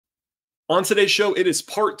On today's show, it is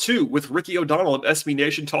part 2 with Ricky O'Donnell of SB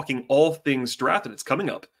Nation talking all things draft, and it's coming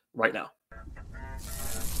up right now.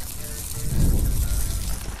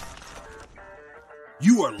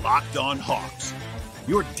 You are Locked On Hawks,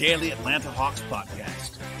 your daily Atlanta Hawks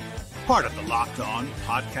podcast. Part of the Locked On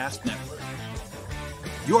Podcast Network.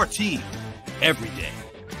 Your team every day.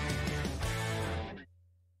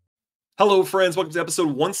 Hello, friends. Welcome to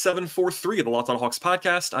episode 1743 of the Locked On Hawks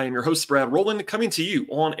podcast. I am your host, Rowland, coming to you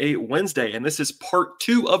on a Wednesday, and this is part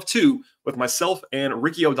 2 of 2 with myself and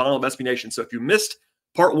Ricky O'Donnell of SB Nation. So if you missed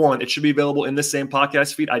part 1, it should be available in this same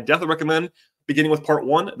podcast feed. I definitely recommend beginning with part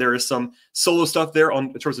 1. There is some solo stuff there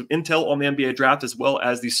in terms of intel on the NBA draft, as well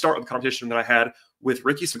as the start of the competition that I had with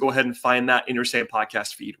Ricky. So go ahead and find that in your same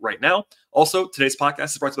podcast feed right now. Also, today's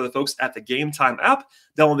podcast is brought to you by the folks at the Gametime app.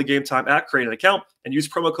 Download the Gametime app, create an account, and use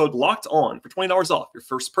promo code LOCKEDON for $20 off your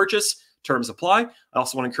first purchase. Terms apply. I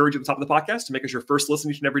also want to encourage you at the top of the podcast to make us your first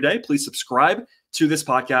listen each and every day. Please subscribe to this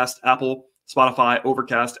podcast, Apple, Spotify,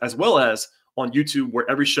 Overcast, as well as on YouTube, where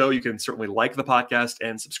every show you can certainly like the podcast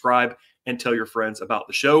and subscribe and tell your friends about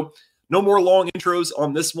the show. No more long intros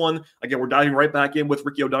on this one. Again, we're diving right back in with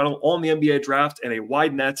Ricky O'Donnell on the NBA draft and a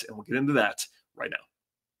wide net, and we'll get into that right now.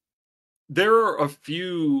 There are a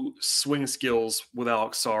few swing skills with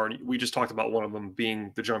Alex Sarr, and we just talked about one of them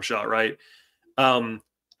being the jump shot, right?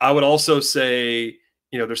 I would also say,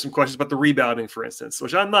 there's some questions about the rebounding, for instance,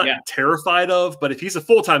 which I'm not terrified of, but if he's a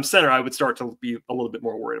full-time center, I would start to be a little bit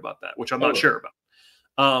more worried about that, which I'm not sure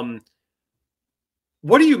about.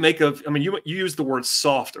 What do you make of, you used the word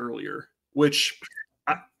soft earlier, which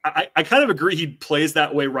I kind of agree he plays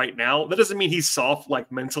that way right now. That doesn't mean he's soft,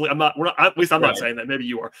 like mentally. At least I'm not saying that. Maybe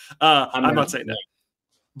you are. I'm not saying that.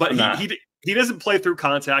 But he doesn't play through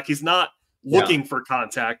contact. He's not looking for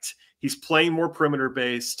contact. He's playing more perimeter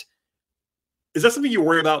based. Is that something you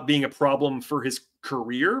worry about being a problem for his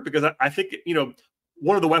career? Because I think,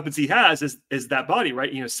 one of the weapons he has is that body,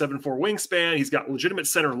 right? 7'4" wingspan. He's got legitimate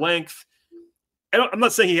center length. I'm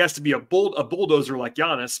not saying he has to be a bulldozer like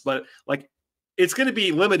Giannis, but it's going to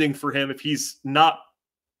be limiting for him if he's not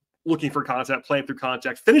looking for contact, playing through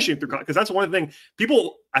contact, finishing through contact. Because that's one thing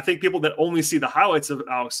people that only see the highlights of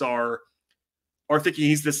Alex Sarr are thinking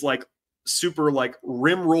he's this super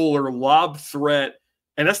rim roller, lob threat.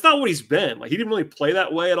 And that's not what he's been. He didn't really play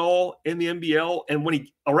that way at all in the NBL. And when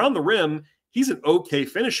he around the rim, he's an okay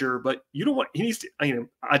finisher, but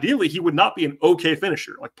ideally he would not be an okay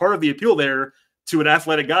finisher. Part of the appeal there to an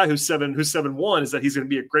athletic guy who's 7'1" is that he's going to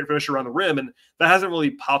be a great finisher around the rim. And that hasn't really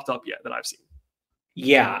popped up yet that I've seen.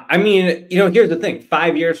 Yeah. Here's the thing.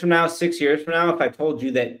 5 years from now, 6 years from now, if I told you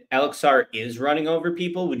that Alex Sarr is running over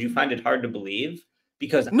people, would you find it hard to believe?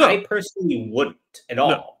 Because I personally wouldn't at all.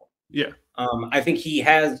 No. Yeah. I think he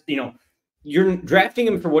has, you're drafting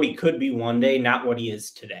him for what he could be one day, not what he is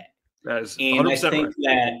today. That is 100% and I think right.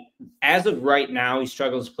 that as of right now, he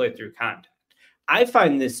struggles to play through contact. I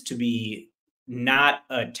find this to be not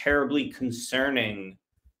a terribly concerning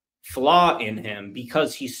flaw in him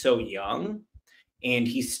because he's so young and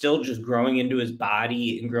he's still just growing into his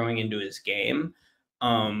body and growing into his game.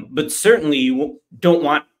 But certainly you don't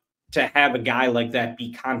want to have a guy like that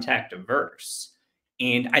be contact averse.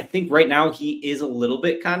 And I think right now he is a little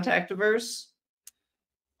bit contact averse.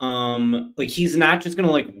 He's not just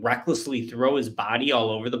going to recklessly throw his body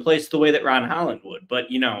all over the place the way that Ron Holland would. But,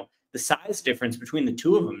 the size difference between the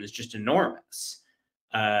two of them is just enormous.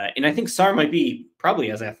 And I think Sarr might be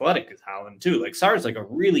probably as athletic as Holland too. Sarr's a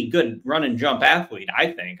really good run and jump athlete,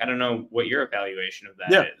 I think. I don't know what your evaluation of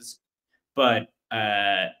that is. But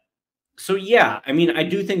so, yeah, I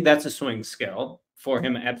do think that's a swing skill for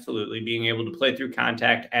him, absolutely, being able to play through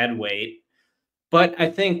contact, add weight. But I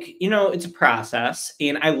think, it's a process.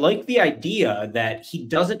 And I like the idea that he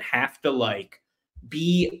doesn't have to,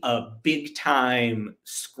 be a big-time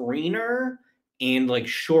screener and,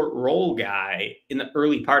 short roll guy in the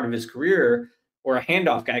early part of his career or a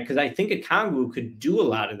handoff guy, because I think Okongwu could do a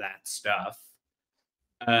lot of that stuff.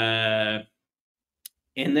 And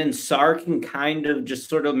then Sarr can kind of just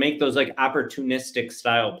sort of make those opportunistic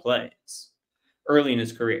style plays early in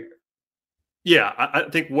his career. Yeah, I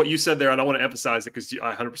think what you said there, and I want to emphasize it because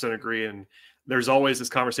I 100% agree. And there's always this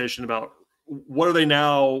conversation about what are they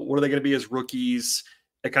now? What are they going to be as rookies?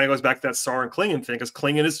 It kind of goes back to that Sarr and Clingan thing, because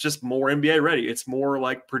Clingan is just more NBA ready. It's more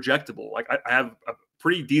projectable. I have a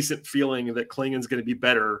pretty decent feeling that Clingan's going to be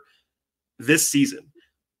better this season.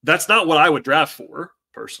 That's not what I would draft for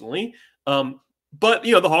personally. But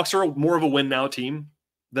the Hawks are more of a win now team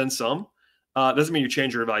than some. Doesn't mean you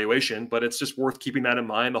change your evaluation, but it's just worth keeping that in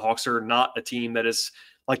mind. The Hawks are not a team that is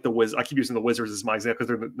like the Wizards. I keep using the Wizards as my example because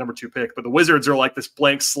they're the number 2 pick, but the Wizards are this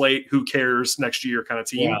blank slate, who cares next year kind of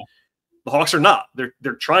team. The Hawks are not.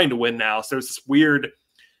 They're trying to win now. So there's this weird.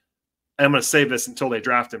 And I'm going to save this until they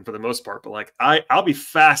draft him for the most part. But like I'll be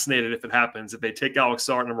fascinated if it happens, if they take Alex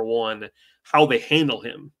Sarr at number 1, how they handle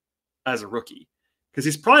him as a rookie, because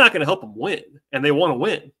he's probably not going to help them win, and they want to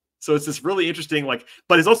win. So it's this really interesting, like,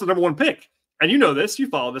 but he's also the number 1 pick. And you know this, you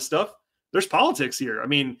follow this stuff. There's politics here. I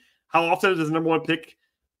mean, how often does the number 1 pick,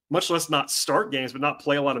 much less not start games, but not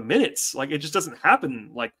play a lot of minutes? Like, it just doesn't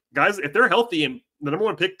happen. Like, guys, if they're healthy and the number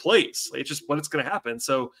 1 pick plays, it's just it's going to happen.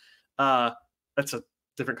 So that's a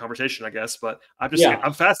different conversation, I guess. But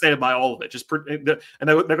I'm fascinated by all of it. And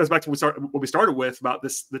that goes back to what we started with about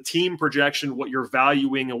the team projection, what you're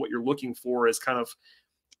valuing and what you're looking for is kind of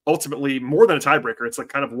ultimately more than a tiebreaker. It's like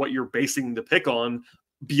kind of what you're basing the pick on,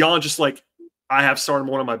 beyond just like, I have Sarr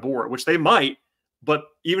number 1 on my board, which they might, but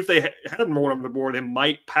even if they had number 1 on the board, they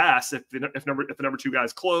might pass if the number 2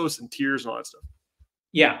 guy's close and tiers and all that stuff.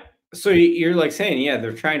 Yeah. So you're like saying,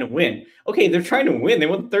 they're trying to win. Okay, they're trying to win. They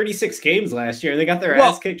won 36 games last year. They got their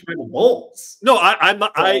ass kicked by the Bulls. No, I'm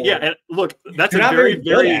not. And look, that's a very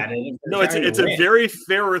no. It's a very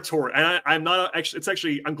fair retort, and I'm not actually. It's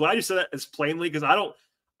actually. I'm glad you said that as plainly, because I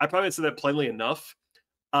probably didn't say that plainly enough.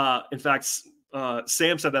 In fact,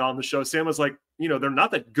 Sam said that on the show. Sam was like, they're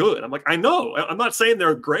not that good. I'm like, I know. I'm not saying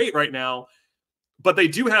they're great right now, but they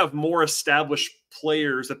do have more established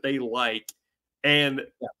players that they like, and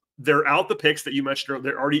they're out the picks that you mentioned.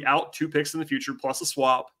 They're already out 2 picks in the future plus a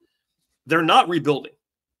swap. They're not rebuilding.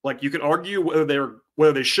 Like, you can argue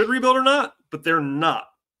whether they should rebuild or not, but they're not,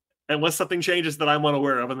 unless something changes that I'm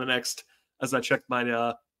unaware of in the next, as I check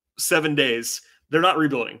my 7 days. They're not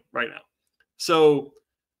rebuilding right now. So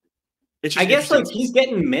it's just, I guess, like, he's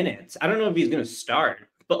getting minutes. I don't know if he's going to start,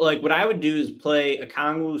 but like what I would do is play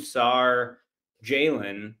Okongwu, Sarr,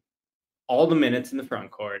 Jalen, all the minutes in the front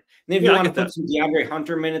court. And then if you want to put some DeAndre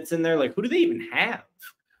Hunter minutes in there, like, who do they even have?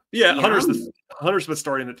 Yeah, Hunter's been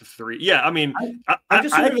starting at the 3. Yeah, I mean, I'm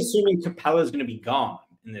just sort of assuming Capella's going to be gone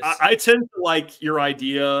in this. I tend to like your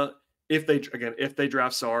idea, if they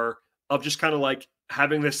draft Sarr, of just kind of like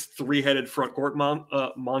having this 3-headed front court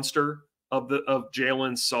monster of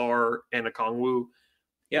Jalen, Sarr, and Okongwu.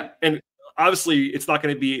 Yeah, and obviously it's not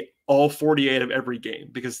going to be all 48 of every game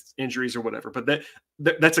because injuries or whatever. But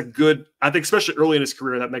that's a good. I think especially early in his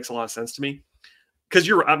career, that makes a lot of sense to me. Because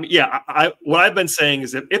what I've been saying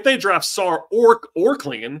is if they draft Sarr or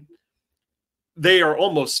Clingan, they are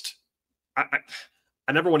almost.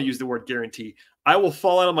 I never want to use the word guarantee. I will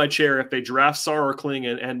fall out of my chair if they draft Sarr or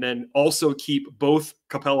Clingan and then also keep both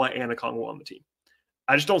Capella and Okongwu on the team.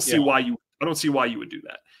 I just don't see why you. I don't see why you would do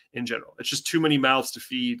that in general. It's just too many mouths to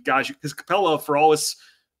feed, guys. Because Capella, for all his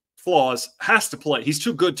flaws, has to play. He's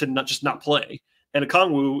too good to not play. And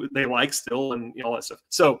Okongwu they like still, and all that stuff.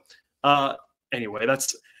 So anyway,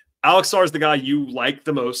 that's Alex Sarr is the guy you like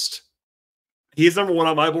the most. He's number 1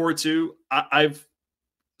 on my board too. I've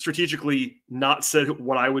strategically not said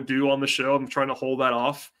what I would do on the show. I'm trying to hold that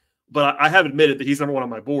off, but I have admitted that he's number 1 on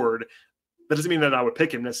my board. That doesn't mean that I would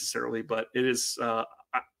pick him necessarily, but it is.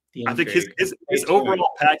 I think his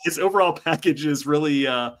overall package is really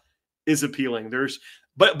is appealing.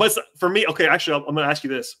 But for me, okay. Actually, I'm going to ask you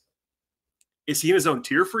this: is he in his own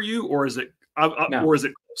tier for you, or is it or is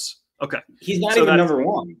it close? Okay, he's not even number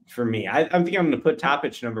 1 for me. I think I'm going to put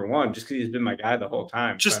Topic number 1 just because he's been my guy the whole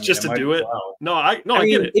time. Just to do it. Well. No, I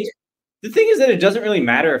get it. The thing is that it doesn't really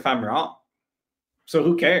matter if I'm wrong. So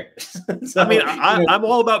who cares? So, I mean, I'm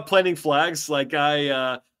all about planting flags. Like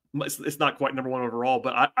it's not quite number 1 overall,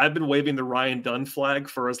 but I've been waving the Ryan Dunn flag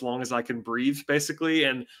for as long as I can breathe, basically.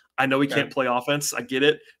 And I know he can't play offense. I get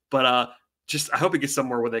it, but I hope he gets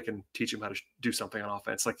somewhere where they can teach him how to do something on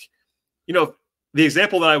offense. Like, the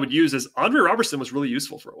example that I would use is Andre Robertson was really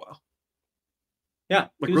useful for a while. Yeah,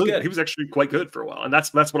 he was actually quite good for a while, and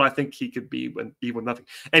that's what I think he could be when even with nothing.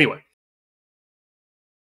 Anyway.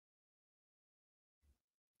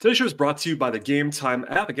 Today's show is brought to you by the Gametime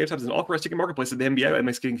app. The Gametime is an authorized ticket marketplace of the NBA that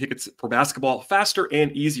makes getting tickets for basketball faster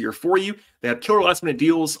and easier for you. They have killer last-minute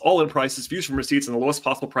deals, all-in prices, views from receipts, and the lowest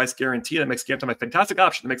possible price guarantee. That makes Gametime a fantastic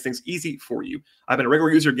option that makes things easy for you. I've been a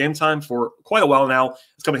regular user of Gametime for quite a while now.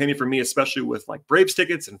 It's come in handy for me, especially with like Braves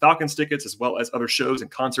tickets and Falcons tickets, as well as other shows and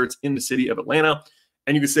concerts in the city of Atlanta.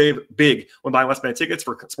 And you can save big when buying last-minute tickets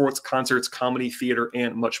for sports, concerts, comedy, theater,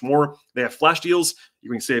 and much more. They have flash deals. You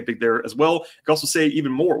can save big there as well. You can also save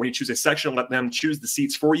even more when you choose a section and let them choose the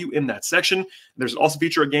seats for you in that section. There's also a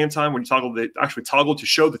feature at Gametime when you toggle to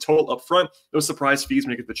show the total up front. Those surprise fees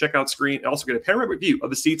when you get the checkout screen. And also get a panoramic view of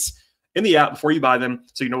the seats in the app before you buy them,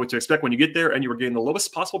 so you know what to expect when you get there, and you are getting the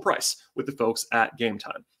lowest possible price with the folks at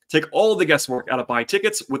Gametime. Take all of the guesswork out of buying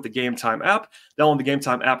tickets with the Gametime app. Download the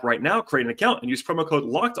Gametime app right now, create an account, and use promo code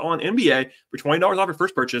LOCKEDONNBA for $20 off your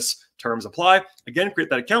first purchase. Terms apply. Again, create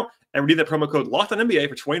that account and redeem that promo code LOCKEDONNBA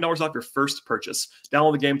for $20 off your first purchase.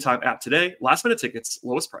 Download the Gametime app today. Last minute tickets,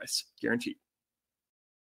 lowest price, guaranteed.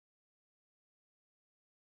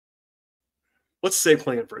 Let's save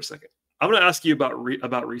Clingan for a second. I'm going to ask you about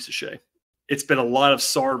Risacher. It's been a lot of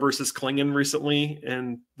Sar versus Clingan recently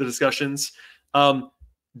in the discussions.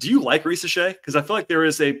 Do you like Risacher? Because I feel like there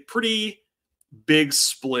is a pretty big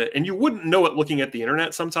split, and you wouldn't know it looking at the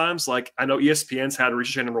internet sometimes. Like, I know ESPN's had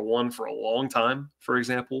Risacher number 1 for a long time, for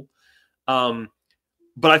example.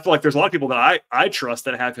 But I feel like there's a lot of people that I trust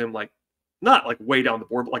that have him like not like way down the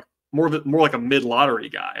board, but like more like a mid lottery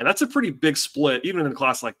guy, and that's a pretty big split even in a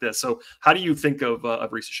class like this. So, how do you think of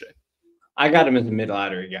Risacher? I got him as a mid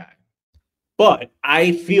lottery guy, but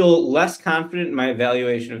I feel less confident in my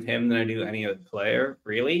evaluation of him than I do any other player,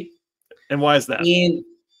 really. And why is that? And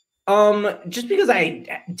just because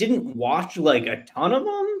I didn't watch like a ton of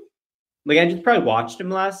them. Like, I just probably watched him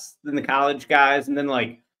less than the college guys, and then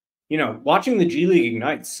like, you know, watching the G League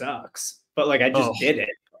Ignite sucks, but like I just did it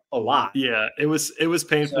a lot. Yeah, it was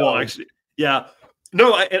painful, so, actually. Yeah,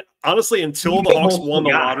 no, honestly, until the Hawks won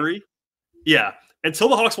the lottery, until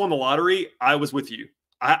the Hawks won the lottery, I was with you.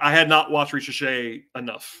 I had not watched Risacher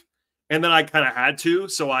enough, and then I kind of had to,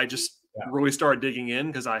 so I just really started digging in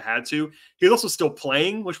because I had to. He was also still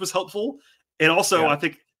playing, which was helpful, and also I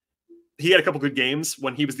think he had a couple good games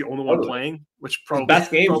when he was the only one playing, which probably his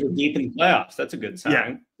best games were deep in the playoffs. That's a good sign.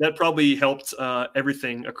 Yeah, that probably helped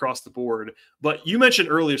everything across the board. But you mentioned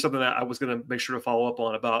earlier something that I was going to make sure to follow up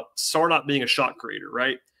on about Sar not being a shot creator,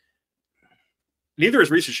 right? Neither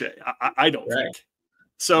is Risacher. I don't think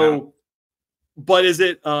so. But is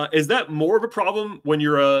that more of a problem when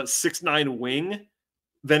you're a 6'9" wing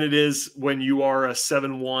than it is when you are a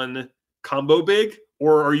 7'1" combo big?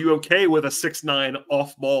 Or are you okay with a 6'9"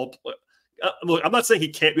 off-ball player? Look, I'm not saying he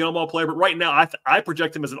can't be an on-ball player, but right now I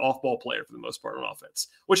project him as an off-ball player for the most part on offense,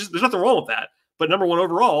 which is there's nothing wrong with that. But number 1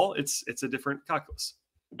 overall, it's a different calculus.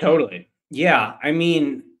 Totally. Yeah. I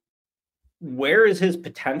mean, where is his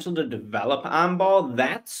potential to develop on ball?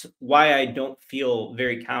 That's why I don't feel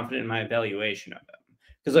very confident in my evaluation of him.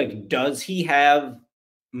 Because, like, does he have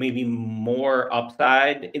maybe more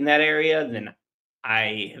upside in that area than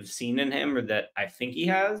I have seen in him or that I think he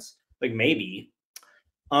has? Like, maybe.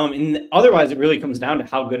 And otherwise, it really comes down to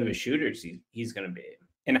how good of a shooter he's going to be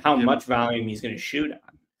and how much volume he's going to shoot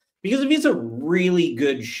on. Because if he's a really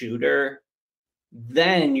good shooter,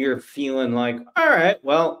 then you're feeling like, all right,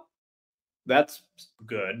 well, that's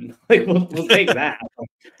good. Like, we'll take that.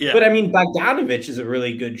 But I mean, Bogdanovich is a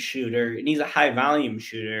really good shooter, and he's a high volume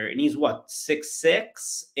shooter, and he's what,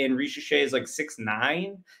 6'6", and Risacher is like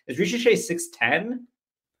 6'9". Is Risacher 6'10"?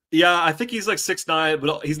 Yeah, I think he's like 6'9",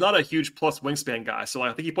 but he's not a huge plus wingspan guy. So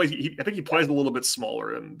I think he plays. I think he plays a little bit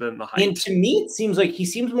smaller than the height. And to me, it seems like he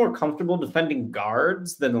seems more comfortable defending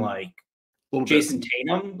guards than like Jason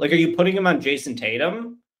Tatum. Like, are you putting him on Jason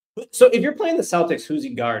Tatum? So if you're playing the Celtics, who's he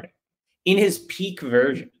guarding in his peak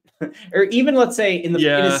version, or even let's say in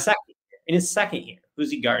his second year,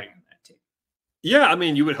 who's he guarding on that team? Yeah, I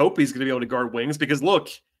mean, you would hope he's going to be able to guard wings because look.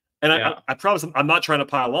 And I promise I'm not trying to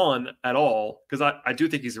pile on at all because I do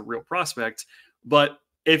think he's a real prospect. But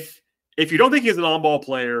if you don't think he's an on-ball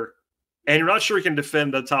player and you're not sure he can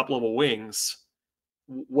defend the top-level wings,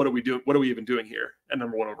 what are we doing? What are we even doing here at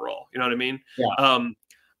number 1 overall? You know what I mean? Yeah.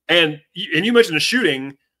 And you mentioned the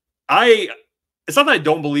shooting. It's not that I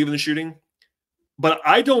don't believe in the shooting, but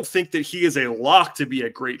I don't think that he is a lock to be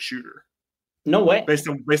a great shooter. No way. Based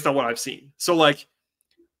on what I've seen. So like.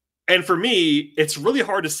 And for me, it's really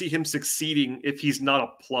hard to see him succeeding if he's not a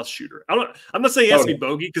plus shooter. I'm not saying he has to be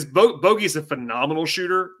Bogey because Bogey is a phenomenal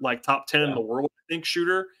shooter, like top 10 in the world, I think,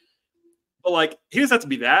 shooter. But like he doesn't have to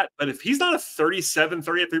be that. But if he's not a 37,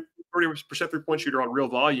 30% three-point shooter on real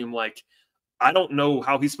volume, like I don't know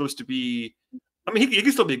how he's supposed to be. I mean, he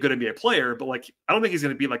can still be a good NBA player, but like I don't think he's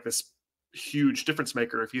going to be like this huge difference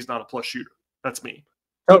maker if he's not a plus shooter. That's me.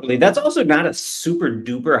 Totally. That's also not a super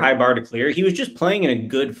duper high bar to clear. He was just playing in a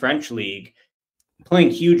good French league,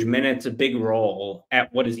 playing huge minutes, a big role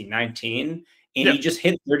at, what is he, 19? And he just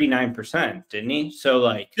hit 39%, didn't he? So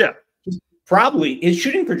like, probably his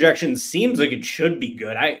shooting projection seems like it should be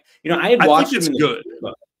good. I had watched him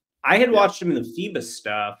in watched him in the FIBA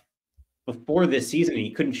stuff before this season, and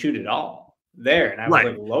he couldn't shoot at all there. And I was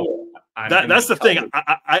like lower. That's the thing.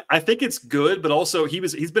 I think it's good, but also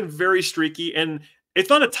he's been very streaky, and it's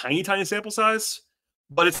not a tiny sample size,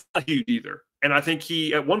 but it's not huge either. And I think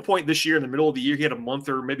he, at one point this year, in the middle of the year, he had a month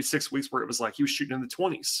or maybe 6 weeks where it was like he was shooting in the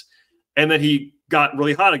 20s. and then he got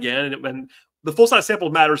really hot again. And the full size sample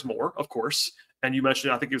matters more, of course. And you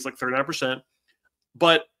mentioned, I think it was like 39%.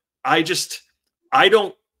 But I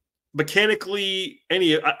don't mechanically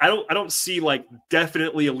I don't see like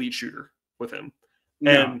definitely elite shooter with him.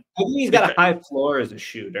 No, And I think he's got a high floor as a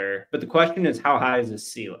shooter, but the question is how high is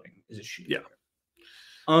his ceiling as a shooter?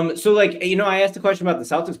 Yeah. So like, you know, I asked the question about the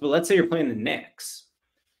Celtics, but let's say you're playing the Knicks.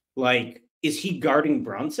 Like, is he guarding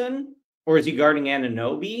Brunson or is he guarding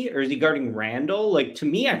Anunoby or is he guarding Randall? Like, to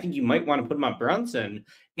me, I think you might want to put him on Brunson.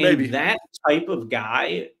 And Maybe that type of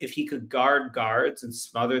guy, if he could guard guards and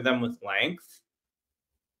smother them with length,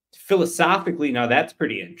 philosophically, now that's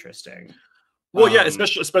pretty interesting. Well, yeah,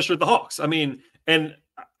 especially with the Hawks. I mean, and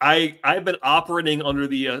I've been operating under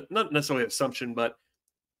the not necessarily assumption, but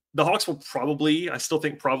the Hawks will I still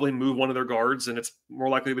think probably move one of their guards, and it's more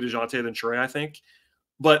likely to be DeJounte than Trey, I think.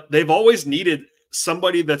 But they've always needed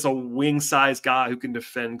somebody that's a wing size guy who can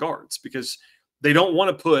defend guards because they don't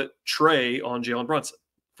want to put Trey on Jalen Brunson,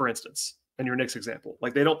 for instance, in your Knicks example.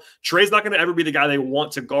 Like Trey's not going to ever be the guy they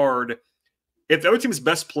want to guard. If the other team's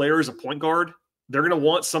best player is a point guard, they're going to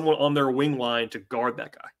want someone on their wing line to guard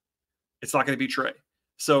that guy. It's not going to be Trey.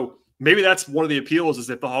 So maybe that's one of the appeals is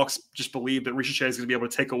that the Hawks just believe that Risacher is going to be able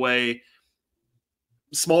to take away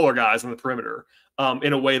smaller guys on the perimeter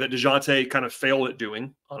in a way that DeJounte kind of failed at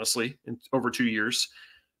doing, honestly, in over 2 years.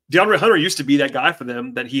 DeAndre Hunter used to be that guy for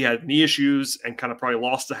them, that he had knee issues and kind of probably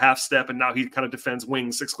lost a half step, and now he kind of defends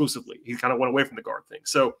wings exclusively. He kind of went away from the guard thing.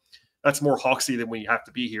 So that's more Hawksy than when you have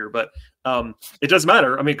to be here. But it does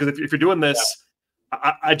matter. I mean, because if you're doing this,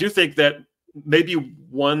 I do think that maybe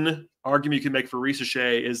one argument you can make for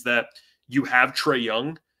Risacher is that you have Trae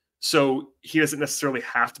Young, so he doesn't necessarily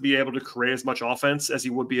have to be able to create as much offense as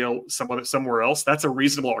he would be able somewhere else. That's a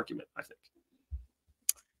reasonable argument, I think.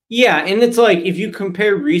 Yeah, and it's like if you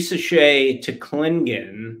compare Risacher to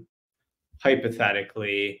Clingan,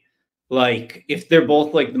 hypothetically, like if they're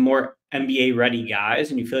both like the more NBA ready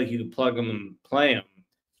guys and you feel like you could plug them and play them,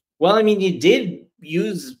 well, I mean, you did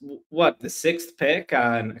use the 6th pick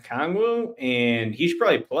on Okongwu, and he should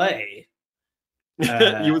probably play.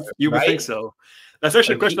 You would think so. That's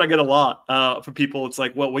actually a question I get a lot from people. It's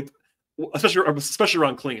like, well, especially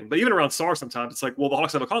around Clingan, but even around Sarr sometimes, it's like, well, the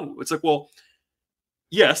Hawks have Okongwu. It's like, well,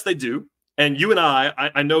 yes, they do. And you and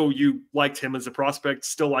I know you liked him as a prospect,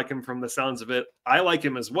 still like him from the sounds of it. I like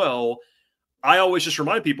him as well. I always just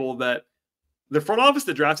remind people that the front office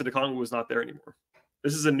that drafted Okongwu is not there anymore.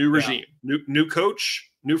 This is a new regime, new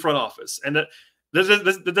coach, new front office. And that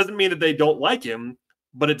doesn't mean that they don't like him,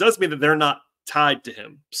 but it does mean that they're not tied to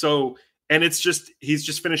him. So, and it's just, he's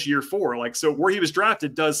just finished year 4. Like, so where he was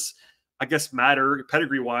drafted does, I guess, matter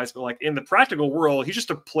pedigree wise, but like in the practical world, he's just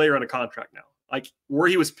a player on a contract now. Like where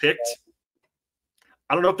he was picked,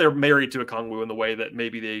 I don't know if they're married to Okongwu in the way that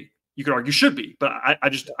maybe you could argue should be, but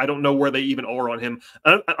I don't know where they even are on him.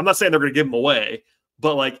 I'm not saying they're going to give him away,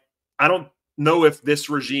 but like, I don't know if this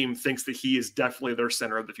regime thinks that he is definitely their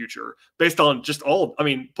center of the future based on just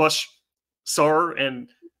plus Sarr. And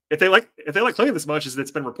if they like Clingan as much as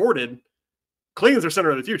it's been reported, Clingan's their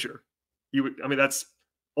center of the future. That's the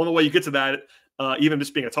only way you get to that. Even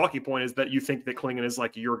just being a talking point is that you think that Clingan is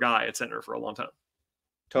like your guy at center for a long time.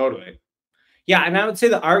 Totally. Yeah. And I would say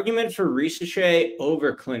the argument for Risacher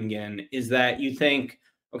over Clingan is that you think,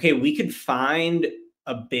 okay, we could find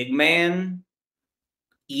a big man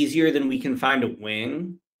easier than we can find a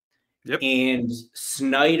wing. Yep. And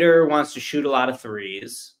Snyder wants to shoot a lot of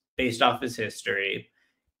threes based off his history.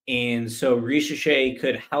 And so Risacher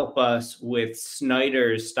could help us with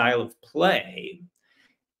Snyder's style of play.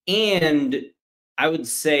 And I would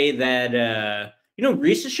say that,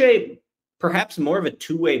 Risacher, perhaps more of a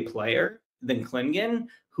two-way player than Clingan,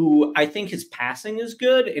 who I think his passing is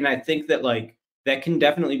good. And I think that like that can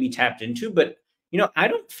definitely be tapped into. But, I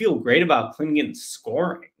don't feel great about Clingan's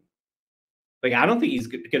scoring. Like, I don't think he's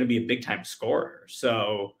going to be a big-time scorer.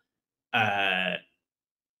 So,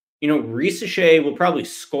 Risacher will probably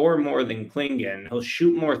score more than Clingan. He'll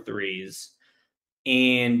shoot more threes.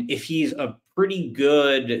 And if he's a pretty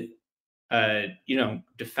good,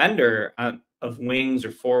 defender of wings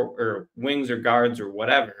or wings or guards or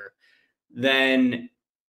whatever, then,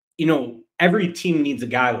 every team needs a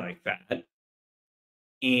guy like that.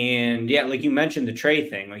 And yeah, like you mentioned the Trey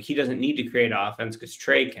thing, like he doesn't need to create offense because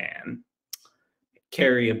Trey can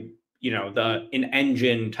carry an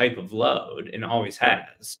engine type of load and always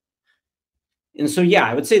has. And so, yeah,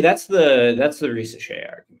 I would say that's the Risacher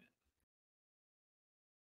argument.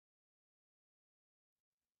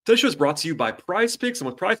 Today's show is brought to you by PrizePicks, and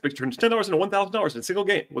with PrizePicks, turns $10 into $1,000 in a single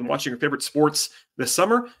game. When watching your favorite sports this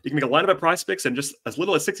summer, you can make a lineup at PrizePicks in just as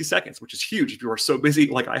little as 60 seconds, which is huge if you are so busy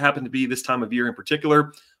like I happen to be this time of year in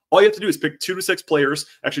particular. All you have to do is pick 2 to 6 players,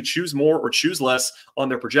 actually choose more or choose less on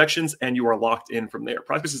their projections, and you are locked in from there.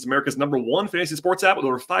 PrizePicks is America's #1 fantasy sports app with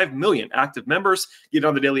over 5 million active members. Get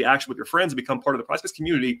on the daily action with your friends and become part of the PrizePicks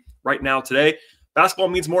community right now today. Basketball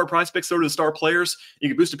means more at PrizePicks, so do the star players. You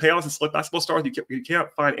can boost your payouts and select basketball stars you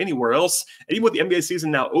can't find anywhere else. And even with the NBA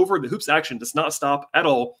season now over, the hoops action does not stop at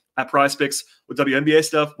all at PrizePicks. With WNBA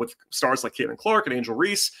stuff, with stars like Caitlin Clark and Angel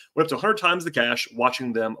Reese, went up to 100 times the cash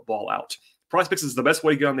watching them ball out. PrizePicks is the best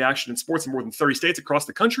way to get on the action in sports in more than 30 states across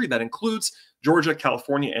the country. That includes Georgia,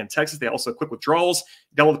 California, and Texas. They also have quick withdrawals.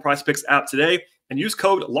 Download the PrizePicks app today and use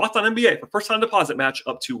code LOCKEDONNBA for first-time deposit match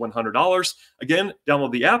up to $100. Again,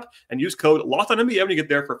 download the app and use code LOCKEDONNBA when you get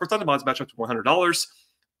there for a first-time deposit match up to $100.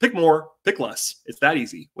 Pick more, pick less. It's that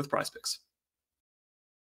easy with PrizePicks.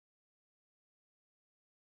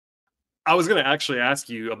 I was going to actually ask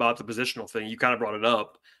you about the positional thing. You kind of brought it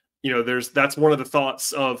up. You know, that's one of the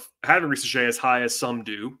thoughts of having Risacher as high as some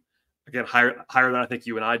do. Again, higher than I think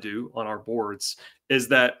you and I do on our boards. Is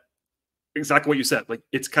that exactly what you said? Like,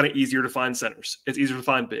 it's kind of easier to find centers. It's easier to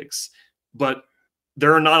find bigs, but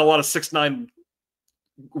there are not a lot of 6'9"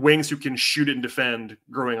 wings who can shoot and defend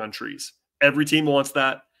growing on trees. Every team wants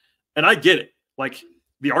that, and I get it. Like,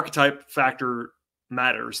 the archetype factor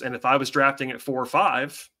matters, and if I was drafting at 4 or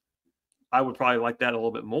 5, I would probably like that a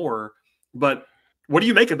little bit more. But what do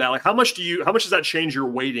you make of that? Like, how much does that change your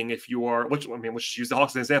weighting if you are, let's just use the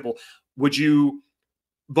Hawks as an example. Would you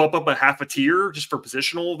bump up a half a tier just for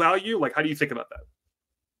positional value? Like, how do you think about that?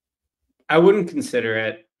 I wouldn't consider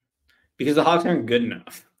it because the Hawks aren't good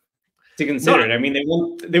enough to consider it. I mean,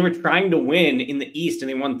 they were trying to win in the East and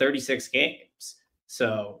they won 36 games.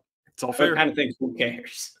 So it's all fair. I kind of think, who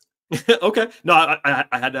cares? Okay. No, I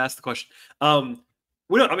had to ask the question.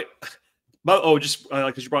 Just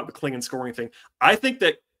because you brought up the Clingan scoring thing, I think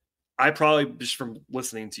that I probably, just from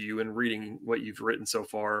listening to you and reading what you've written so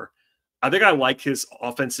far, I think I like his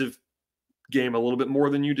offensive game a little bit more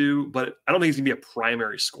than you do, but I don't think he's going to be a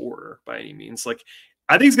primary scorer by any means. Like,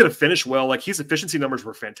 I think he's going to finish well. Like, his efficiency numbers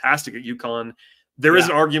were fantastic at UConn. There is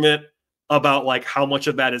an argument about like how much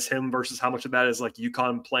of that is him versus how much of that is like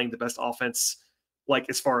UConn playing the best offense, like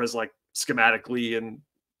as far as like schematically and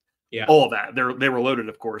all of that. They were loaded,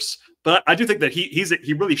 of course, but I do think that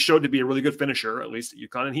he really showed to be a really good finisher, at least at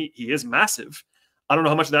UConn, and he is massive. I don't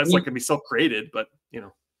know how much of that's like going to be self-created, but you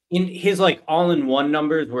know, in his like all-in-one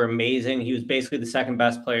numbers were amazing. He was basically the second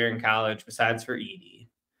best player in college besides for Edie.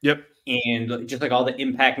 Yep. And just like all the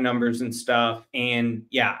impact numbers and stuff, and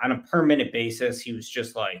on a per minute basis, he was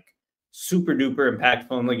just like super duper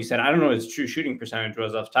impactful. And like you said, I don't know what his true shooting percentage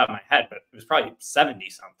was off the top of my head, but it was probably 70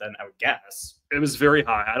 something, I would guess. It was very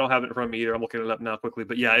high. I don't have it in front of me either. I'm looking it up now quickly,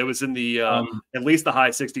 but yeah, it was in the at least the high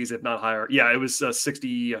 60s, if not higher. Yeah, it was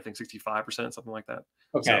 60, I think 65%, something like that.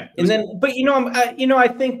 Okay, so, and then, but I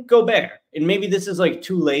think Gobert, and maybe this is like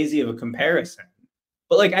too lazy of a comparison,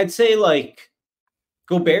 but like I'd say like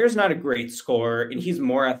Gobert's not a great scorer, and he's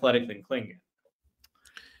more athletic than Clingan.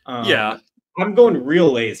 I'm going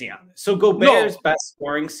real lazy on this. So Gobert's best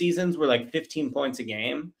scoring seasons were like 15 points a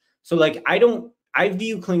game. So like I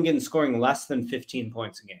view Clingan scoring less than 15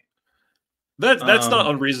 points a game. That's not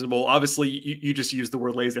unreasonable. Obviously, you just use the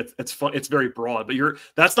word lazy. It's fun. It's very broad, but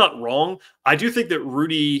that's not wrong. I do think that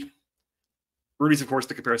Rudy's of course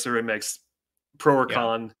the comparison everybody makes, pro or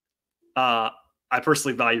con. I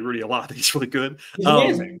personally value Rudy a lot. I think he's really good. He's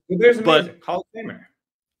amazing. Gobert's amazing. Hall of Famer.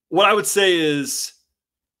 What I would say is,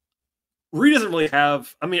 Rudy doesn't really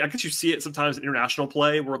have. I mean, I guess you see it sometimes in international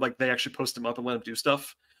play where like they actually post him up and let him do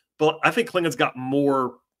stuff. But I think Clingan's got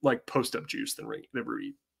more like post up juice than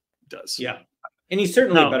Rudy does. Yeah, and he's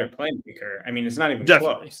certainly a better playmaker. I mean, it's not even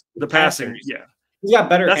close. The passing, he's got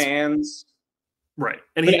better hands. Right,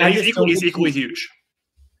 and he's equally huge.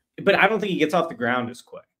 But I don't think he gets off the ground as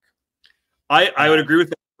quick. I would agree with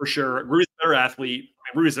that for sure. Rudy's a better athlete.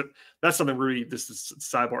 I mean, that's something Rudy. This is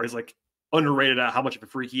sidebar. Is like underrated at how much of a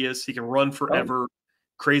freak he is. He can run forever.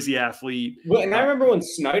 Crazy athlete. Well, and I remember when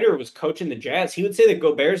Snyder was coaching the Jazz, he would say that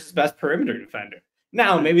Gobert's his best perimeter defender.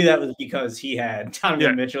 Now, maybe that was because he had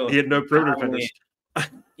Donovan Mitchell. He had no perimeter defenders.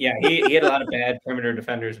 He had a lot of bad perimeter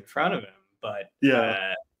defenders in front of him. But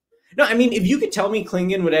no, I mean, if you could tell me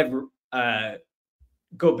Clingan would have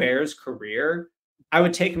Gobert's career, I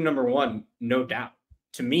would take him number one, no doubt.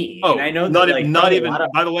 To me, and I know not even.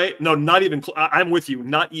 By the way, no, not even. I'm with you.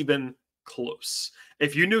 Not even close.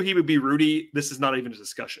 If you knew he would be Rudy, this is not even a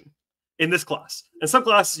discussion in this class. In some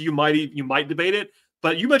classes, you might debate it,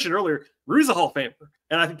 But you mentioned earlier, Rudy's a Hall of Famer,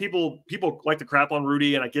 and I think people like to crap on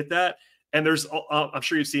Rudy, and I get that. And there's, I'm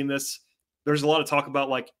sure you've seen this. There's a lot of talk about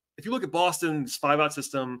like, if you look at Boston's 5-out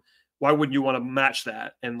system, why wouldn't you want to match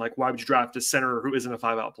that? And like, why would you draft a center who isn't a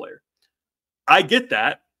 5-out player? I get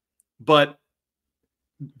that, but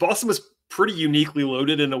Boston was pretty uniquely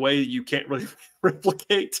loaded in a way you can't really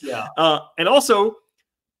replicate. Yeah. And also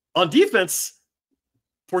on defense,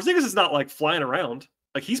 Porzingis is not like flying around.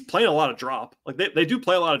 Like he's playing a lot of drop. Like they do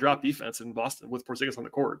play a lot of drop defense in Boston with Porzingis on the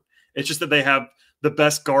court. It's just that they have the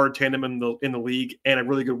best guard tandem in the league and a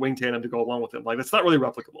really good wing tandem to go along with him. Like that's not really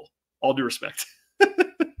replicable. All due respect.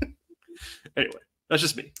 Anyway, that's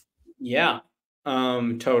just me. Yeah.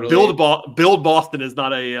 Totally. Build Boston is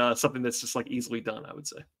not a something that's just like easily done, I would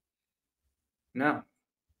say. No.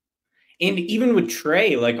 And even with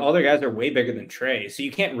Trey, like all their guys are way bigger than Trey, so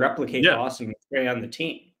you can't replicate Boston with Trey on the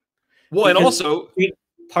team. Well, and also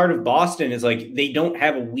part of Boston is like they don't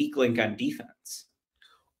have a weak link on defense.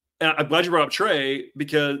 And I'm glad you brought up Trey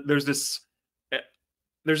because there's this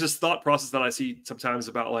thought process that I see sometimes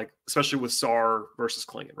about like, especially with Sarr versus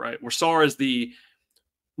Clingan, right? Where Sarr is the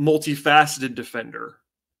multifaceted defender,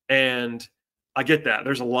 and I get that.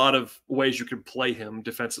 There's a lot of ways you can play him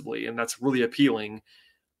defensively, and that's really appealing.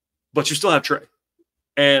 But you still have Trey,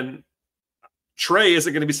 and Trey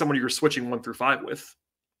isn't going to be someone you're switching 1 through 5 with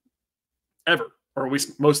ever, or at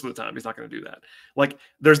least most of the time. He's not going to do that. Like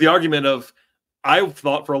there's the argument of, I've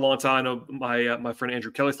thought for a long time, I know my friend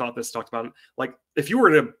Andrew Kelly talked about it. Like if you were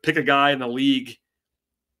to pick a guy in the league,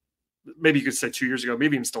 maybe you could say 2 years ago,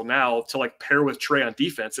 maybe even still now, to like pair with Trey on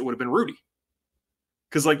defense, it would have been Rudy.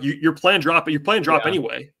 Because like you're playing drop, but you're playing drop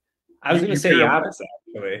anyway. I was going to say Giannis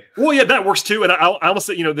actually. Well, yeah, that works too. And I almost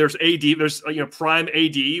say, there's AD, there's prime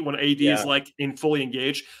AD when AD is like in fully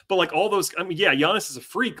engaged. But like all those, I mean, yeah, Giannis is a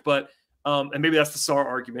freak, but and maybe that's the Sarr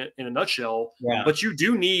argument in a nutshell. Yeah. But you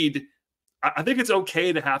do need. I think it's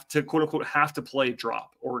okay to have to quote unquote have to play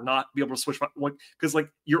drop or not be able to switch because like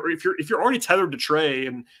if you're already tethered to Trey,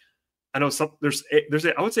 and I know there's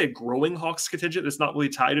I would say a growing Hawks contingent that's not really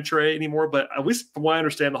tied to Trey anymore, but at least from what I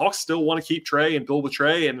understand, the Hawks still want to keep Trey and build with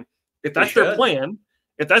Trey, and if that's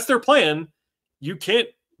their plan, you can't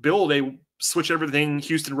build a switch everything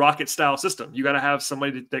Houston Rocket style system. You got to have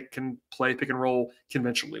somebody that can play pick and roll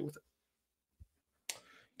conventionally with it.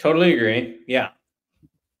 Totally agree. Yeah.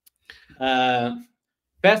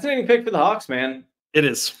 Fascinating pick for the Hawks, man. It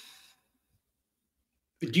is.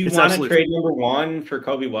 Do you want to trade number 1 for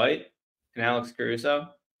Kobe White and Alex Caruso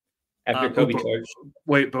after Kobe torched?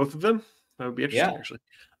 Wait, both of them? That would be interesting, actually.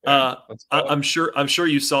 I'm sure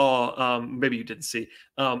you saw. Maybe you didn't see.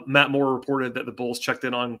 Matt Moore reported that the Bulls checked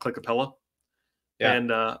in on Clint Capella. Yeah.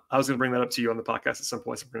 And I was going to bring that up to you on the podcast at some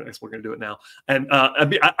point. So we're going to do it now. And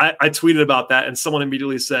I tweeted about that, and someone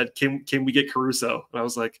immediately said, "Can we get Caruso?" And I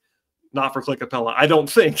was like, "Not for Clint Capella, I don't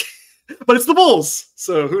think." But it's the Bulls,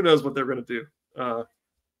 so who knows what they're going to do.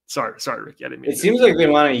 Sorry, Ricky. I didn't mean. It seems like they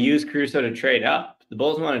want to use Caruso to trade up. The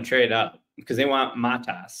Bulls want to trade up because they want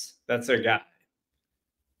Matas. That's their guy.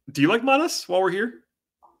 Do you like Matas while we're here?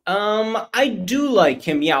 I do like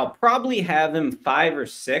him. Yeah, I'll probably have him 5 or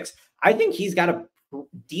 6. I think he's got a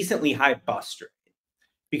decently high bust rate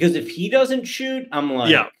because if he doesn't shoot, I'm like,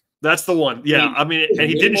 yeah, that's the one. Yeah, I mean, and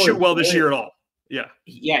he didn't shoot well this year at all.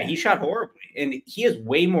 Yeah, he shot horribly, and he has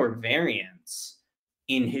way more variance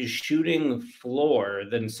in his shooting floor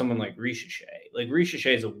than someone like Risacher. Like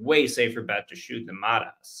Risacher is a way safer bet to shoot than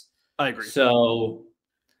Matas. I agree. So,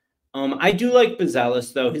 I do like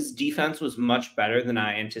Bazelis though. His defense was much better than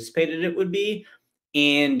I anticipated it would be,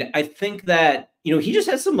 and I think that he just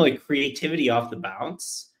has some like creativity off the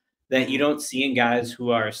bounce that you don't see in guys who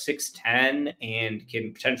are 6'10" and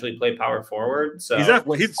can potentially play power forward. So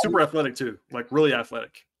he's super athletic too, like really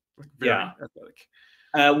athletic. Very athletic.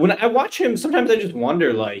 When I watch him, sometimes I just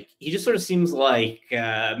wonder, like, he just sort of seems like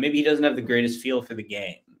maybe he doesn't have the greatest feel for the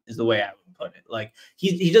game, is the way I would put it. Like,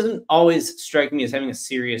 he doesn't always strike me as having a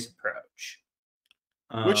serious approach.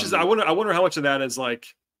 Which is, I wonder how much of that is like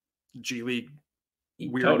G League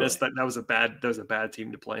weirdness. Totally. That was a bad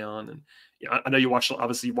team to play on. And I know you watched a lot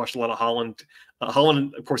of Holland.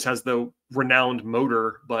 Holland, of course, has the renowned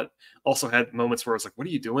motor, but also had moments where it's like, what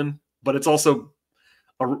are you doing? But it's also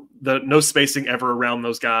the no spacing ever around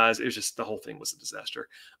those guys. It was just, the whole thing was a disaster.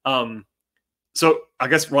 So I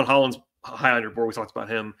guess Ron Holland's high on your board. We talked about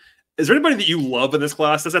him. Is there anybody that you love in this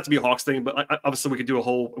class? Doesn't have to be a Hawks thing, but obviously we could do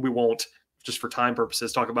we won't, just for time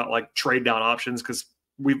purposes, talk about like trade down options, because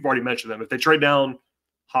we've already mentioned them. If they trade down,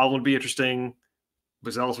 Holland would be interesting.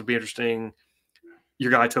 Bazelis would be interesting.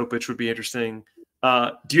 Your guy Topic would be interesting.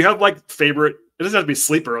 Do you have like favorite It doesn't have to be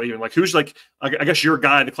sleeper even. Like who's like I guess your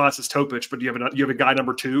guy in the class is Topic, but do you have a guy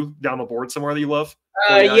number 2 down the board somewhere that you love?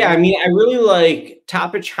 Yeah, I mean, I really like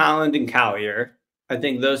Topic, Holland, and Collier. I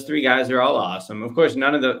think those 3 guys are all awesome. Of course,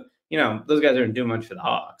 none of the those guys aren't doing much for the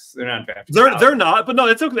Hawks. They're not drafted. They're not, but no,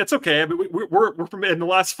 it's okay. That's okay. I mean, we're from in the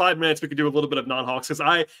last 5 minutes we could do a little bit of non-Hawks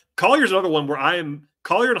because Collier's another one where I am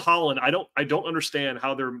Collier and Holland. I don't understand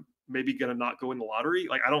how they're maybe gonna not go in the lottery.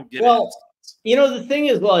 Like I don't get it. Well, the thing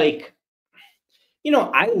is like.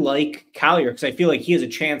 I like Collier because I feel like he has a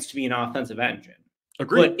chance to be an offensive engine.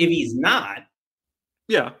 Agreed. But if he's not,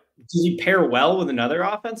 does he pair well with another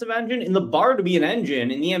offensive engine? And the bar to be an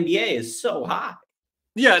engine in the NBA is so high.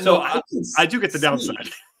 Yeah, so no, I do get the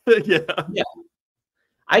downside. Yeah.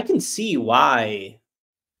 I can see why,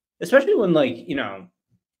 especially when like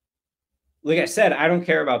I said, I don't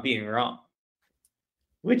care about being wrong,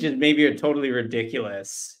 which is maybe a totally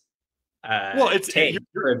ridiculous it's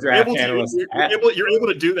for a draft analyst. You're able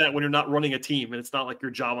to do that when you're not running a team, and it's not like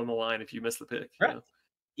your job on the line if you miss the pick. Right.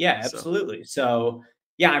 Yeah, absolutely. So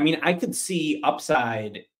yeah, I mean, I could see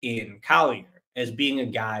upside in Collier as being a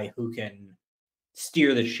guy who can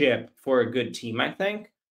steer the ship for a good team. I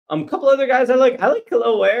think a couple other guys I like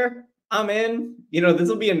Khalil Ware. I'm in. This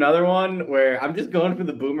will be another one where I'm just going for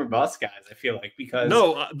the boomer bust guys. I feel like because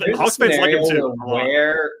the Hawks fans like him too.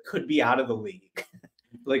 Ware could be out of the league.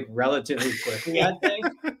 Like relatively quickly, I think.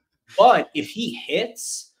 But if he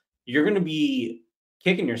hits, you're going to be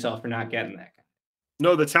kicking yourself for not getting that guy.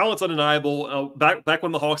 No, the talent's undeniable. Back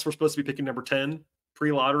when the Hawks were supposed to be picking number 10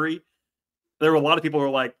 pre-lottery, there were a lot of people who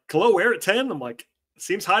were like, Khalil Ware at 10? I'm like,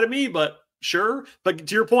 seems high to me, but sure. But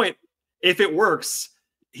to your point, if it works,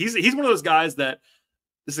 he's one of those guys that,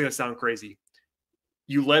 this is going to sound crazy.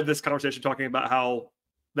 You led this conversation talking about how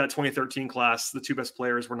that 2013 class, the 2 best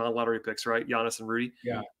players were non-lottery picks, right? Giannis and Rudy.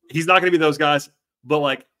 Yeah. He's not going to be those guys, but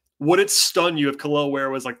like, would it stun you if Khalil Ware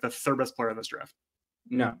was like the 3rd best player in this draft?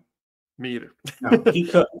 No. Me either. No, he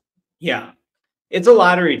could. Yeah. It's a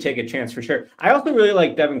lottery ticket chance for sure. I also really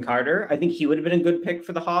like Devin Carter. I think he would have been a good pick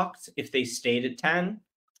for the Hawks if they stayed at 10.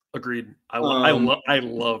 Agreed. I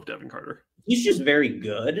love Devin Carter. He's just very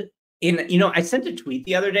good. And, I sent a tweet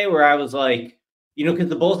the other day where I was like, because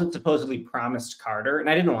the Bulls had supposedly promised Carter, and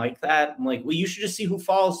I didn't like that. I'm like, well, you should just see who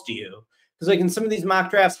falls to you. Because, like, in some of these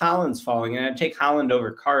mock drafts, Holland's falling, and I'd take Holland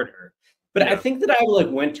over Carter. But I think that I,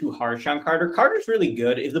 went too harsh on Carter. Carter's really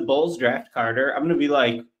good. If the Bulls draft Carter, I'm going to be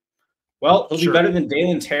like, well, he'll be better than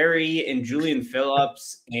Dalen Terry and Julian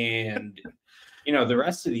Phillips and, the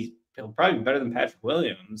rest of these. He'll probably be better than Patrick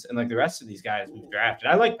Williams and, the rest of these guys we've drafted.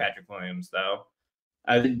 I like Patrick Williams, though.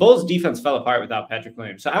 The Bulls' defense fell apart without Patrick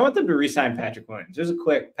Williams, so I want them to re-sign Patrick Williams. There's a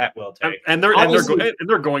quick Pat Will take, and they're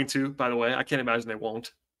going to. By the way, I can't imagine they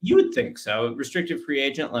won't. You would think so. Restricted free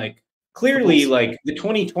agent, clearly, the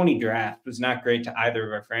 2020 draft was not great to either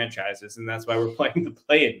of our franchises, and that's why we're playing the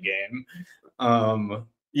play-in game.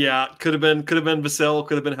 Yeah, could have been Vassell,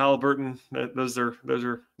 could have been Halliburton. Those are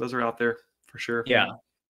out there for sure. Yeah,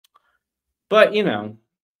 but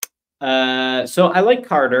so I like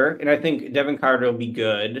Carter, and I think Devin Carter will be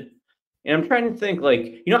good. And I'm trying to think,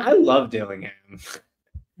 I love Dillingham.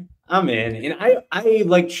 I'm in, and I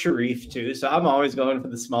like Sharif too, so I'm always going for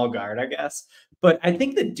the small guard, I guess. But I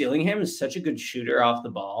think that Dillingham is such a good shooter off the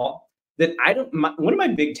ball that one of my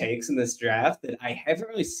big takes in this draft that I haven't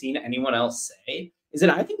really seen anyone else say is that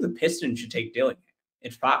I think the Pistons should take Dillingham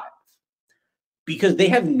at 5 because they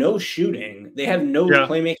have no shooting, they have no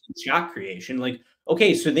playmaking, shot creation.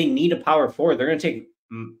 Okay, so they need a power forward. They're going to take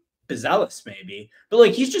Bizelis maybe, but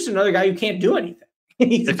he's just another guy who can't do anything.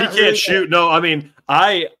 If he can't shoot, no, I mean,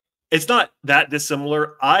 it's not that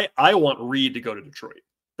dissimilar. I want Reed to go to Detroit.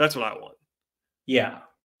 That's what I want. Yeah,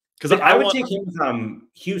 because I would take him from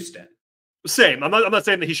Houston. Same. I'm not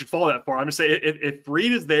saying that he should fall that far. I'm just saying if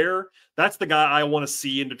Reed is there, that's the guy I want to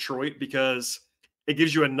see in Detroit because it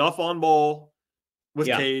gives you enough on ball with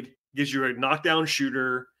Cade, gives you a knockdown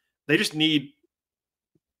shooter. They just need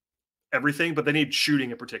everything, but they need shooting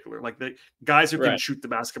in particular. The guys who can shoot the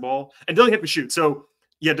basketball and Dillingham can shoot. So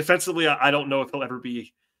yeah, defensively, I don't know if he'll ever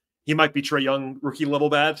be. He might be Trae Young rookie level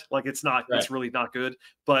bad. It's not. Right. It's really not good.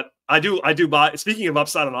 But I do buy. Speaking of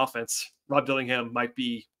upside on offense, Rob Dillingham might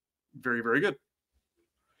be very, very good.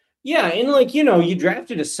 Yeah, and you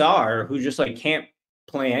drafted a Sar who just can't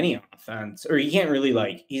play any offense, or he can't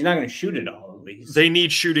really he's not going to shoot it all. At least they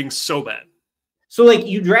need shooting so bad. So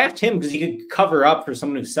you draft him because he could cover up for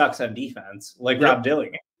someone who sucks on defense, Rob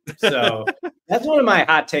Dillingham. So that's one of my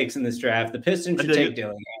hot takes in this draft. The Pistons should take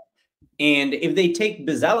Dillingham. And if they take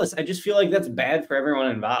Bizelis, I just feel like that's bad for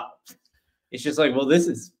everyone involved. It's just well, this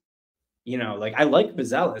is, I like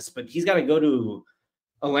Bizelis, but he's got to go to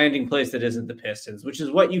a landing place that isn't the Pistons, which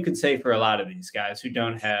is what you could say for a lot of these guys who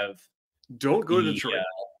don't have. Don't go to Detroit,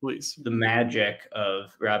 please. The magic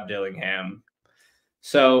of Rob Dillingham.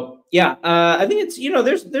 So yeah, I think it's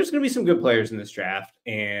there's going to be some good players in this draft,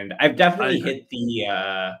 and I've definitely hit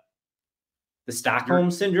the Stockholm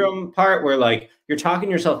syndrome part where like you're talking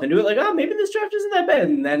yourself into it, like, oh, maybe this draft isn't that bad,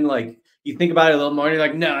 and then like you think about it a little more, and you're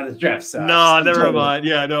like, no, this draft sucks. No, never mind.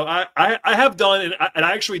 Yeah, no, I have done, and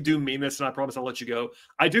I actually do mean this, and I promise I'll let you go.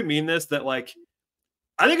 I do mean this, that like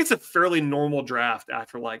I think it's a fairly normal draft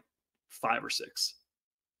after like 5 or 6.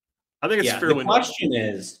 I think it's fairly. The question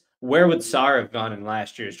is, where would Sarr have gone in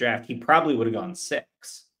last year's draft? He probably would have gone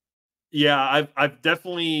 6. Yeah, I've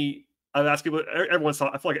definitely asked people. I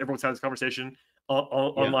feel like everyone's had this conversation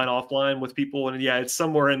online, offline with people, and yeah, it's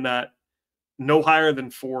somewhere in that no higher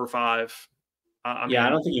than 4 or 5. I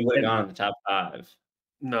don't think he would have gone in the top 5.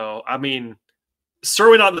 No, I mean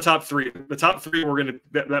certainly not in the top 3. The top 3 were going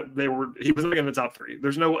to he wasn't in the top 3.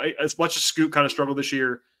 There's no, as much as Scoot kind of struggled this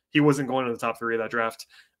year, he wasn't going in the top 3 of that draft.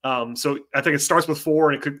 So I think it starts with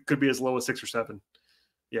 4 and it could be as low as 6 or 7.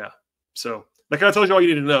 Yeah. So that kind of tells you all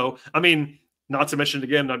you need to know. I mean, not to mention it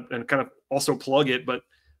again and kind of also plug it, but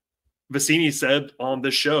Vecini said on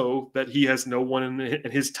this show that he has no one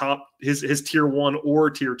in his top, his tier 1 or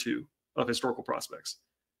tier 2 of historical prospects,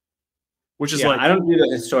 which is I don't do the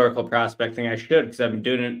historical prospect thing. I should, because I've been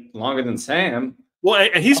doing it longer than Sam. Well,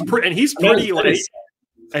 and he's pretty like,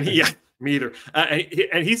 and he. Me either.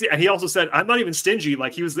 And he also said, I'm not even stingy.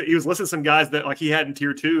 Like he was listing some guys that like he had in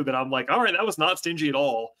tier 2 that I'm like, all right, that was not stingy at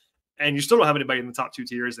all. And you still don't have anybody in the top 2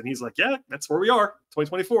 tiers. And he's like, yeah, that's where we are.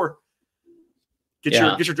 2024.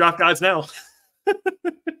 Get your draft guides now.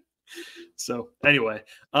 So anyway,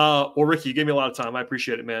 well, Ricky, you gave me a lot of time. I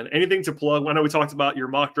appreciate it, man. Anything to plug? I know we talked about your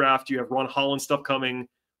mock draft. You have Ron Holland stuff coming.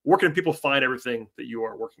 Where can people find everything that you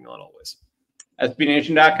are working on always?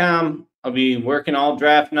 SBNation.com. I'll be working all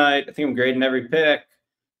draft night. I think I'm grading every pick.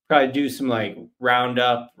 Probably do some like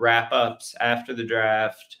roundup, wrap-ups after the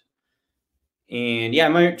draft. And yeah, I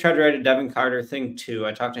might try to write a Devin Carter thing too.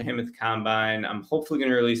 I talked to him at the Combine. I'm hopefully going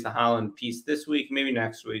to release the Holland piece this week, maybe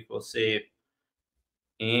next week. We'll see.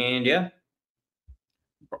 And yeah.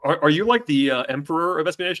 Are you like the emperor of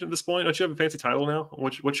SBNation at this point? Don't you have a fancy title now?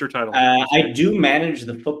 What's your title? I do manage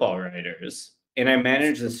the football writers, and I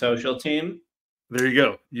manage the social team. There you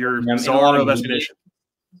go. You're czar of SBNation.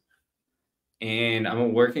 And I'm a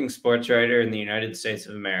working sports writer in the United States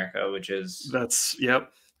of America, which is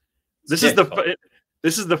yep. This is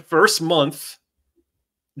the first month,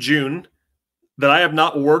 June, that I have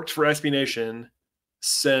not worked for SBNation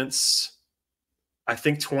since I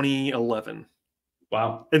think 2011.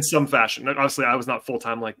 Wow. In some fashion. Obviously, I was not full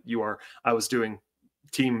time like you are. I was doing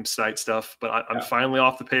team site stuff, but I'm finally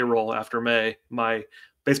off the payroll after May. My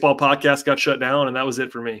baseball podcast got shut down, and that was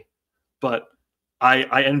it for me. But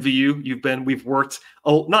I envy you. We've worked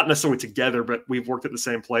not necessarily together, but we've worked at the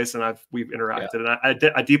same place, and we've interacted.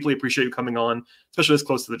 And I deeply appreciate you coming on, especially this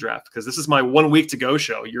close to the draft, because this is my 1 week to go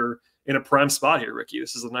show. You're in a prime spot here, Ricky.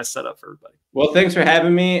 This is a nice setup for everybody. Well, thanks for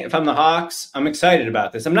having me. If I'm the Hawks, I'm excited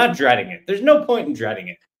about this. I'm not dreading it. There's no point in dreading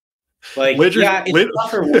it. Like, it's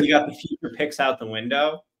tougher when you got the future picks out the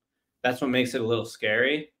window. That's what makes it a little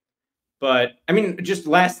scary. But I mean, just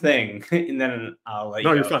last thing, and then I'll let you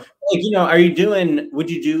know. You're fine. Like, would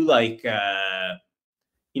you do like,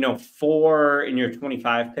 4 in your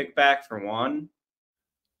 25 pick back for 1?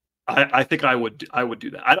 I think I would do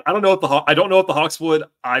that. I don't know if the Hawks would.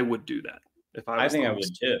 I would do that if I was. I think I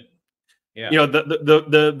would too. Yeah.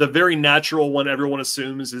 The very natural one everyone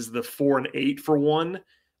assumes is the 4 and 8 for 1.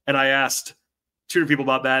 And I asked 2 people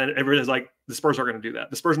about that, and everybody's like, the Spurs aren't going to do that.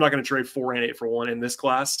 The Spurs are not going to trade 4 and 8 for 1 in this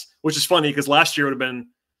class, which is funny because last year it would have been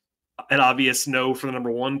an obvious no for the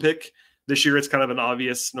number 1 pick. This year it's kind of an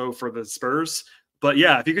obvious no for the Spurs. But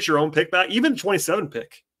yeah, if you get your own pick back, even 27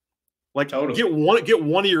 pick, like totally. get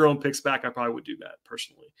one of your own picks back, I probably would do that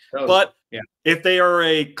personally. Totally. But if they are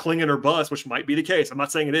a Clingan or bust, which might be the case, I'm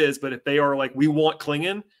not saying it is, but if they are like, we want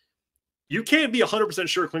Clingan, you can't be 100%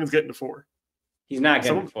 sure Clingan's getting to 4. He's not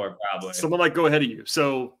getting to 4, probably. Someone might go ahead of you.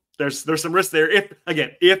 So there's some risk there.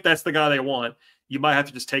 If that's the guy they want, you might have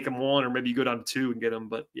to just take him 1, or maybe you go down to 2 and get him.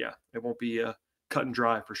 But yeah, it won't be cut and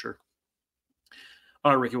dry for sure.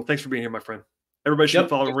 All right, Ricky. Well, thanks for being here, my friend. Everybody should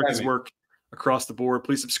follow Ricky's work across the board.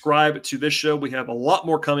 Please subscribe to this show. We have a lot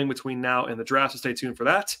more coming between now and the draft, so stay tuned for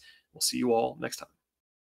that. We'll see you all next time.